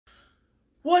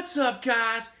What's up,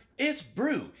 guys? It's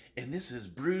Brew, and this is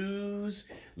Brew's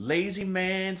Lazy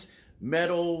Man's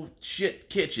Metal Shit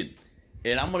Kitchen.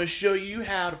 And I'm going to show you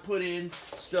how to put in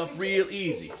stuff real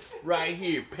easy. Right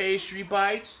here, pastry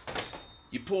bites.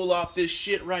 You pull off this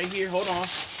shit right here. Hold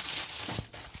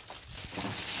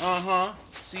on.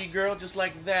 See, girl, just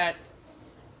like that.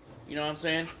 You know what I'm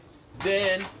saying?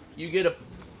 Then you get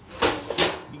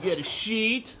a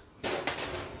sheet.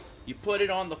 You put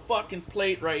it on the fucking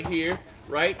plate right here,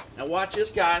 right? Now watch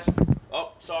this, guys.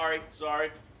 Oh, sorry.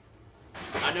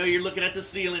 I know you're looking at the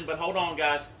ceiling, but hold on,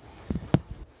 guys.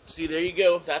 See, there you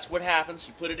go. That's what happens.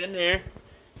 You put it in there,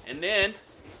 and then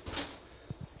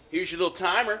here's your little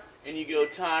timer, and you go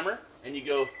timer, and you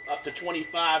go up to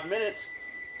 25 minutes.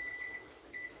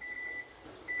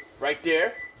 Right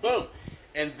there. Boom.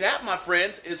 And that, my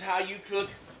friends, is how you cook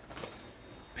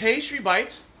pastry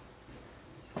bites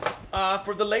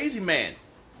for the lazy man.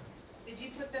 Did you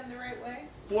put them the right way?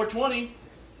 420.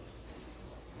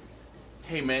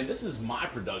 Hey man, this is my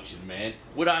production, man.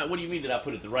 What do you mean that I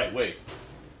put it the right way?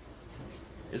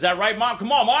 Is that right, Mom?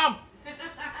 Come on, Mom. I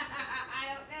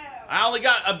don't know. I only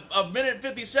got a minute and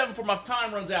 57 before my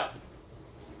time runs out.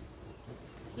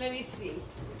 Let me see.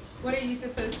 What are you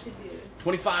supposed to do?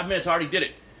 25 minutes. I already did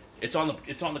it. It's on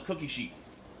the cookie sheet.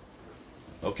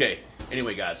 Okay.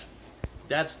 Anyway, guys,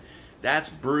 that's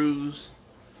Brew's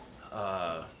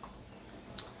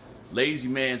lazy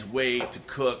man's way to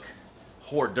cook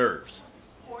hors d'oeuvres.